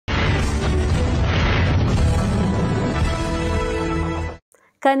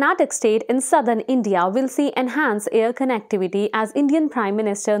Karnataka state in southern India will see enhanced air connectivity as Indian Prime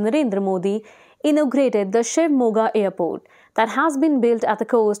Minister Narendra Modi inaugurated the Shivmoga airport that has been built at the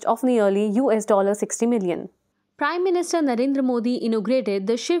cost of nearly $60 million. Prime Minister Narendra Modi inaugurated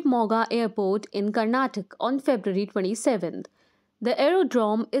the Shivmoga airport in Karnataka on February 27th. The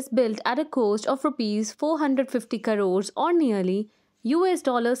aerodrome is built at a cost of rupees 450 crores or nearly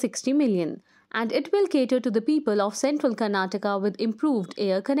 $60 million, and it will cater to the people of central Karnataka with improved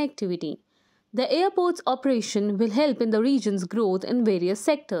air connectivity. The airport's operation will help in the region's growth in various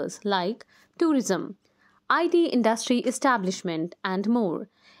sectors like tourism, IT industry establishment, and more.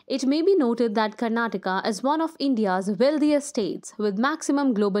 It may be noted that Karnataka is one of India's wealthiest states with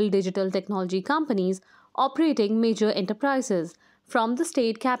maximum global digital technology companies operating major enterprises from the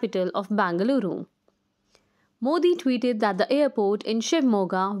state capital of Bangalore. Modi tweeted that the airport in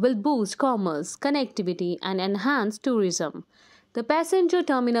Shivmoga will boost commerce, connectivity, and enhance tourism. The passenger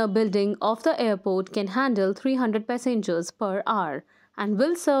terminal building of the airport can handle 300 passengers per hour and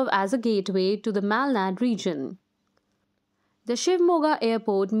will serve as a gateway to the Malnad region. The Shivmoga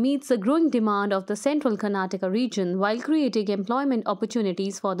airport meets the growing demand of the central Karnataka region while creating employment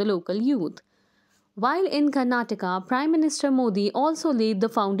opportunities for the local youth. While in Karnataka, Prime Minister Modi also laid the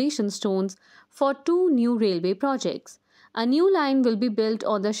foundation stones for two new railway projects. A new line will be built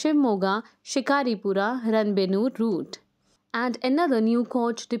on the Shikaripura-Ranbennur route, and another new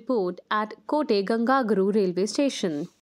coach depot at Kote Gangagaru railway station.